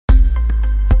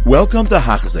Welcome to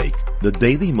Hakdama, the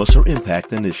Daily Musar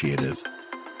Impact Initiative.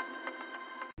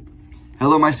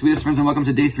 Hello, my sweetest friends, and welcome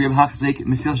to day 3 of Hakdama,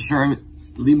 Mesilas Yesharim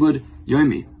Limud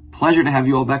Yomi. Pleasure to have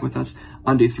you all back with us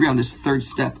on day 3 on this third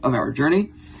step of our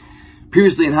journey.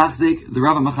 Previously in Hakdama, the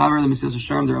Rav Machaber, the Mesilas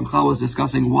Yesharim, the Ramchal was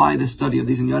discussing why the study of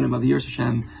these inyanim of Yiras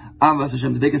Hashem, Avas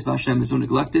Hashem, the biggest Hashem is so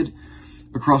neglected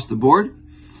across the board.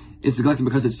 It's neglected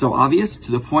because it's so obvious,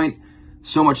 to the point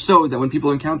so much so that when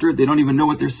people encounter it, they don't even know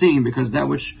what they're seeing, because that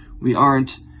which we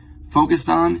aren't focused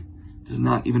on does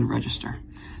not even register.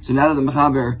 So now that the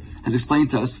Mechaber has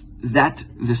explained to us that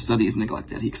this study is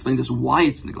neglected, he explains to us why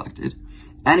it's neglected,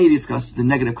 and he discussed the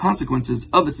negative consequences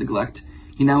of its neglect,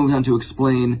 he now moves on to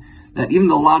explain that even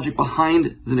the logic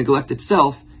behind the neglect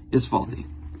itself is faulty.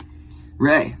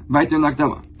 Ray, weiter in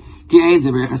Hakdama.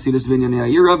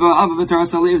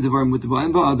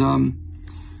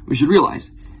 We should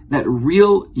realize that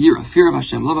real yira, fear of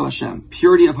Hashem, love of Hashem,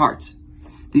 purity of heart,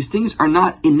 these things are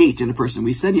not innate in a person.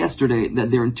 We said yesterday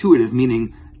that they're intuitive,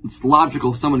 meaning it's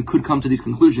logical. Someone could come to these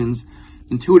conclusions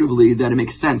intuitively, that it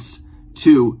makes sense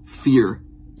to fear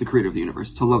the creator of the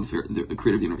universe, to love the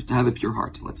creator of the universe, to have a pure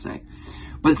heart, let's say.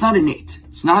 But it's not innate.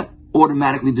 It's not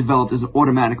automatically developed as an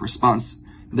automatic response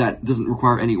that doesn't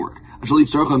require any work. To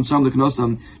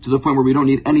the point where we don't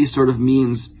need any sort of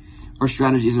means or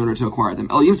strategies in order to acquire them.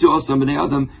 And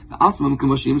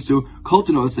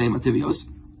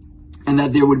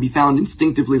that there would be found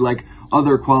instinctively, like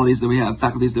other qualities that we have,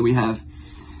 faculties that we have,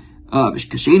 like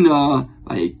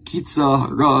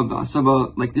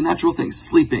the natural things,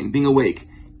 sleeping, being awake,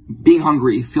 being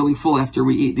hungry, feeling full after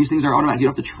we eat. These things are automatic. You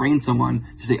don't have to train someone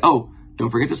to say, oh, don't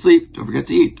forget to sleep, don't forget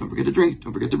to eat, don't forget to drink,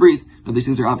 don't forget to breathe. No, these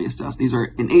things are obvious to us. These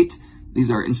are innate. These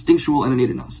are instinctual and innate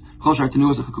in us.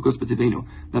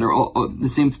 That are all the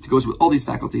same, goes with all these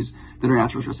faculties that are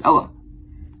natural to us.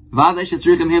 Rather,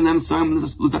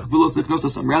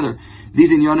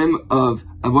 these inyanim of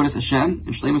avodas Hashem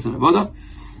and shleimus and avodah,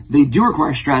 they do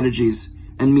require strategies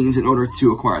and means in order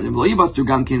to acquire them.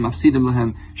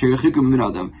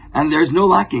 And there is no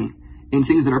lacking in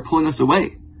things that are pulling us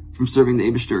away from serving the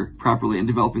Eibishter properly and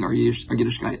developing our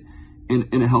Yiddishkeit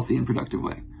in a healthy and productive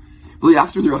way. And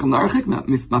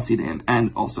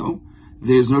also,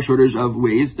 there's no shortage of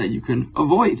ways that you can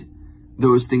avoid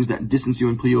those things that distance you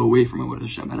and pull you away from avodas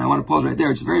Hashem. And I want to pause right there.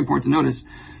 It's very important to notice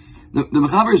the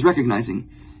Mechaber is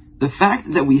recognizing the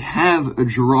fact that we have a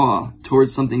draw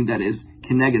towards something that is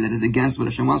connected, that is against what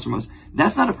Hashem wants from us.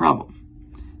 That's not a problem.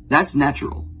 That's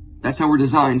natural. That's how we're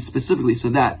designed specifically,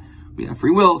 so that we have free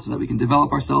will, so that we can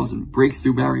develop ourselves and break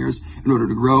through barriers in order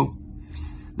to grow.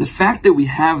 The fact that we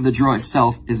have the draw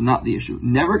itself is not the issue.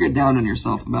 Never get down on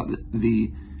yourself about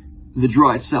the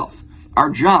draw itself. Our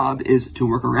job is to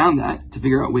work around that, to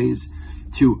figure out ways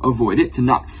to avoid it, to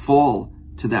not fall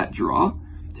to that draw,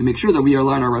 to make sure that we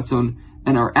align our ratzon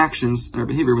and our actions and our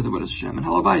behavior with avodas Hashem. And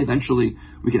halavai, eventually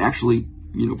we can actually,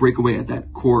 break away at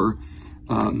that core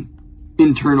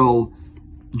internal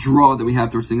draw that we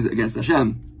have towards things against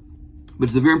Hashem. But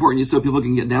it's a very important issue, so people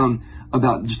can get down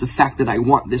about just the fact that I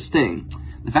want this thing.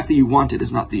 The fact that you want it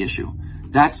is not the issue.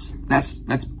 That's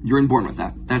you're inborn with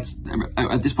that. That's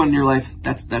at this point in your life,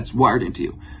 that's wired into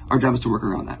you. Our job is to work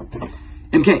around that.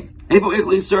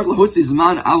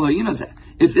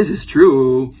 If this is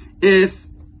true, if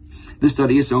the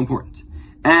study is so important,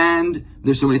 and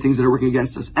there's so many things that are working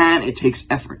against us, and it takes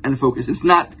effort and focus,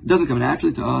 doesn't come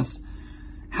naturally to us,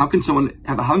 how can someone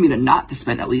have a havamina not to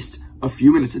spend at least a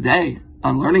few minutes a day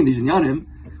on learning these inyanim?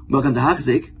 Welcome to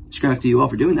Hakdama. Shkach to you all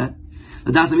for doing that.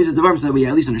 So that we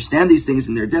at least understand these things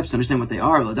in their depths, to understand what they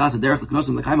are, and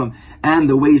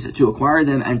the ways to acquire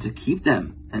them and to keep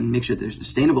them and make sure they're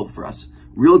sustainable for us.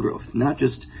 Real growth, not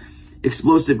just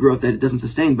explosive growth that it doesn't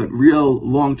sustain, but real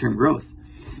long-term growth.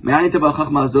 How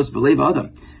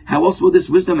else will this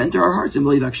wisdom enter our hearts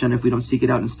if we don't seek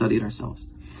it out and study it ourselves?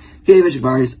 Since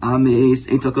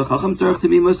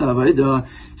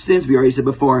we already said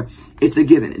before, it's a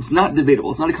given. It's not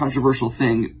debatable. It's not a controversial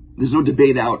thing. There's no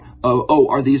debate out of,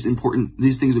 are these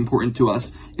things important to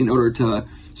us in order to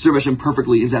serve Hashem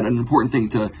perfectly? Is that an important thing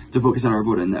to focus on our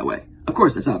avodah in that way? Of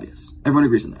course, that's obvious. Everyone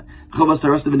agrees on that.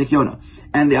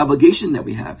 And the obligation that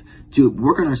we have to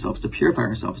work on ourselves, to purify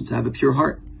ourselves, to have a pure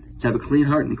heart, to have a clean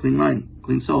heart and a clean mind,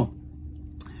 clean soul.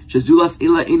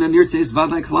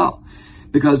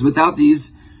 Because without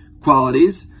these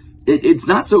qualities, it's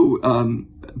not so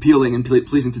appealing and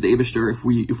pleasing to the Eibishter if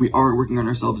we aren't working on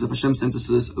ourselves. If Hashem sends us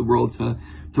to this world to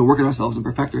work on ourselves and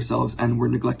perfect ourselves, and we're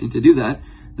neglecting to do that,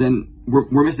 then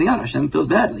we're missing out. Hashem feels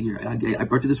bad. Like I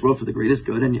brought you this world for the greatest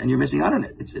good, and you're missing out on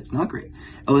it. It's not great.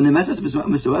 And Chas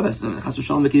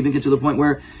v'shalom, it can even get to the point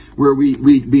where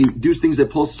we do things that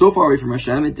pull so far away from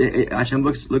Hashem. Hashem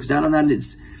looks down on that, and it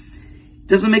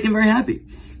doesn't make him very happy.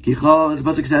 Kichol, as the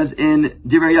pasuk says in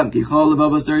Divrei Yam, Kichol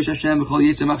lebavos darish Hashem v'chol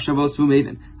yitzeh machshavos hu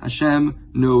maven. Hashem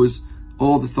knows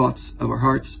all the thoughts of our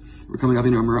hearts. We're coming up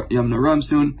in Yom Naram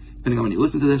soon, depending on when you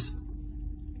listen to this.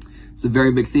 It's a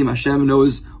very big theme. Hashem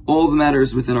knows all the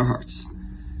matters within our hearts.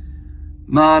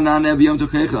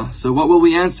 So what will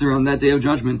we answer on that day of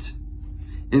judgment?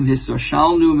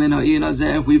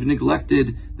 If we've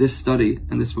neglected this study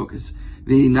and this focus.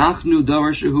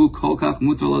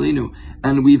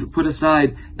 And we've put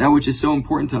aside that which is so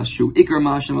important to us, which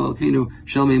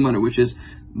is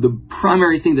the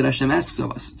primary thing that Hashem asks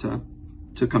of us, to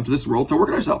come to this world, to work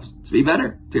on ourselves, to be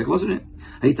better, to get closer to Him.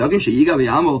 Would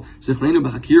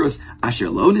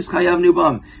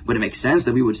it make sense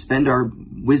that we would spend our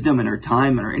wisdom and our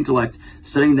time and our intellect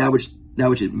studying that which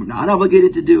we're not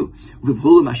obligated to do? And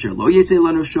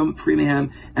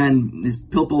this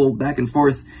pilpul back and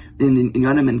forth in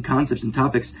Yonim and concepts and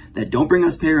topics that don't bring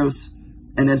us peros,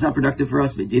 and that's not productive for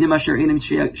us, or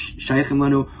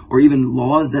even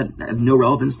laws that have no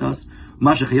relevance to us.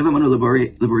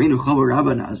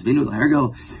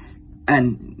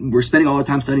 And we're spending all the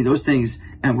time studying those things,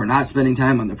 and we're not spending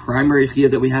time on the primary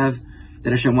chiyuv that we have,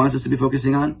 that Hashem wants us to be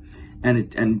focusing on,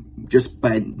 and just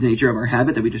by the nature of our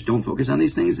habit that we just don't focus on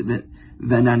these things, to the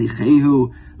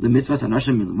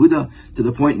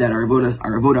point that our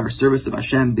avoda, our service of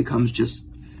Hashem becomes just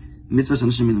mitzvahs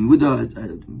anashim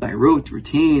milamuda, by rote,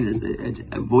 routine, is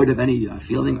void of any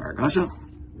feeling or agasha.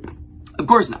 Of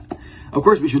course not. Of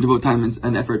course we should devote time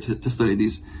and effort to study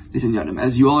these inyanim,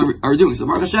 as you all are doing. So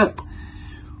Baruch Hashem,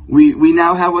 we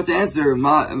now have what to answer.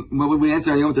 What would we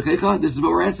answer on Yom Techecha? This is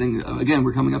what we're answering. Again,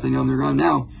 we're coming up in Yom Techecha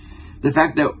now. The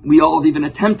fact that we all have even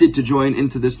attempted to join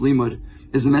into this limud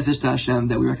is a message to Hashem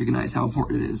that we recognize how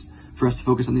important it is for us to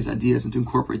focus on these ideas and to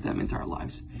incorporate them into our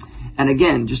lives. And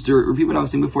again, just to repeat what I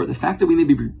was saying before, the fact that we may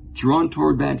be drawn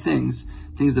toward bad things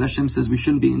that Hashem says we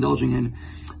shouldn't be indulging in,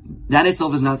 that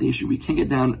itself is not the issue. We can't get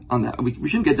down on that. We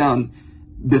shouldn't get down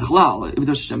bichlal. Even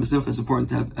though Hashem b'simcha, it's important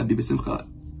to have be b'simcha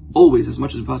always, as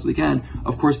much as we possibly can.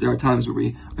 Of course, there are times where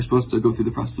we are supposed to go through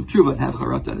the process of tshuva and have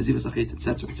charata and azivas achet,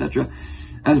 etc.,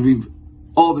 as we've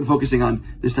all been focusing on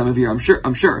this time of year. I'm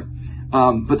sure.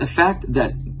 But the fact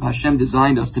that Hashem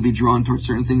designed us to be drawn towards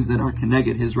certain things that are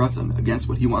keneged His ratzon, against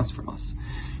what He wants from us,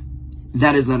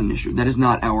 that is not an issue. That is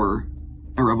not our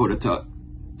avoda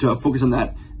to focus on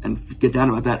that and get down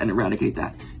about that and eradicate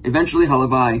that. Eventually,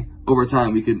 halavai, over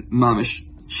time, we could mamish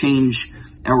change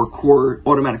our core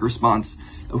automatic response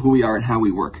of who we are and how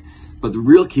we work. But the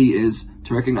real key is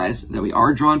to recognize that we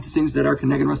are drawn to things that are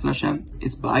connected to Hashem.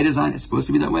 It's by design. It's supposed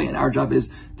to be that way. And our job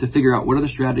is to figure out what are the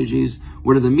strategies,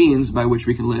 what are the means by which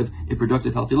we can live a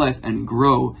productive, healthy life and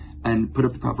grow and put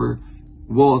up the proper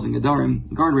walls and gedarim,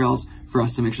 guardrails, for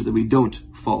us to make sure that we don't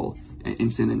fall in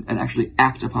sin and actually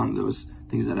act upon those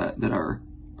things that are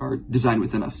designed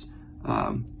within us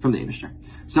from the Eibishter.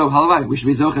 So, halavai, we should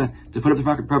be zocha to put up the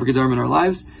proper gedarim in our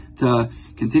lives, to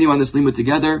continue on this limud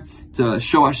together, to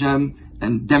show Hashem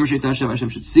and demonstrate to Hashem. Hashem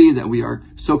should see that we are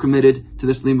so committed to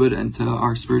this limud and to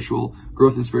our spiritual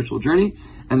growth and spiritual journey,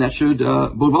 and that should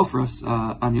bode well for us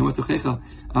on Yom Techecha,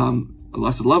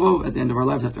 Lasad Lavo at the end of our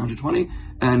lives after 120,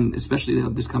 and especially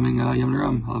this coming Yom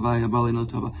Naram. Halavai, Abali, No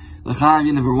Tova. L'chaim,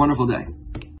 you have a wonderful day.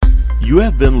 You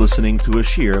have been listening to a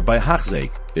shir by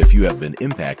Hachzeik. If you have been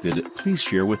impacted, please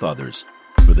share with others.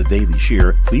 For the daily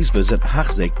shir, please visit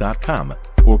Hachzeik.com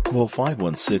or call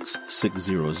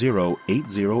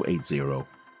 516-600-8080.